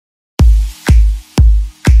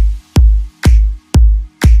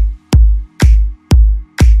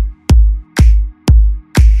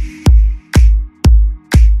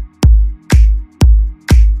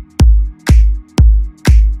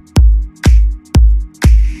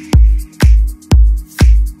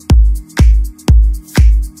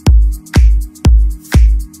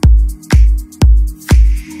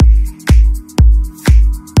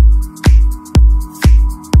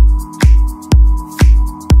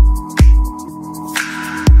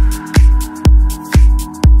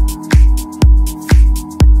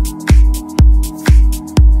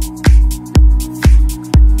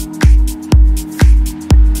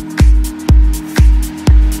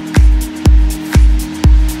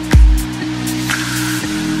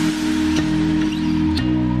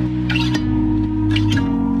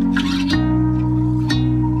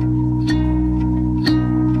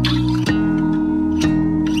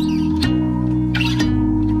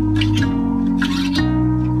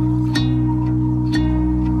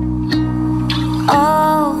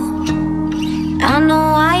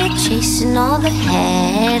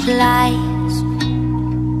headlights.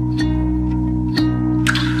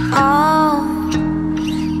 Oh,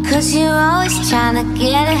 'cause you're always trying to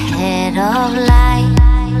get ahead of life.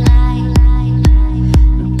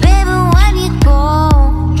 Baby, when you go,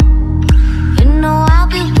 you know I'll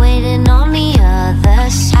be waiting on the other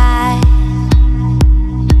side.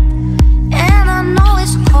 And I know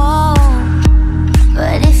it's cold,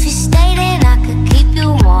 but if you stay then I could keep you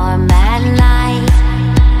warm at night.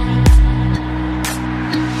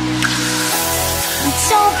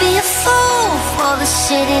 Don't be a fool for the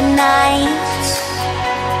city nights.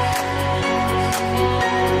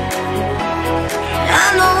 I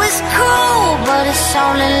know it's cruel, but it's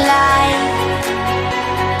only light.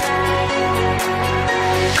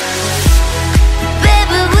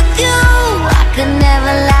 Baby, with you I could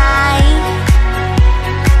never lie.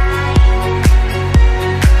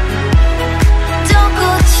 Don't go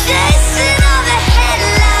chasing all the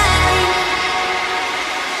headlights.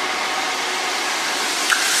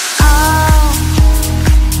 Oh,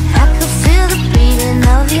 I could feel the beating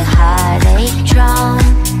of your heartache drum.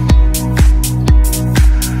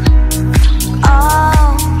 Oh,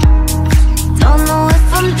 don't know if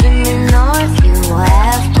I'm dreaming or if you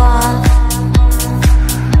have gone.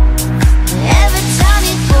 Every time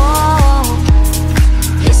you go,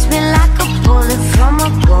 hits me like a bullet from a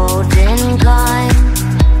golden gun.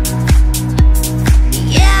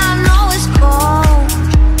 Yeah, I know it's cold,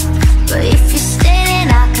 but if you stay then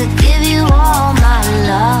I could give you all my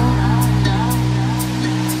love.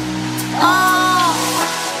 Oh,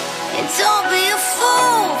 and don't be a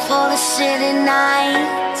fool for the city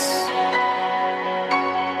nights.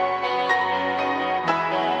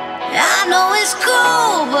 I know it's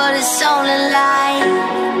cool, but it's only light.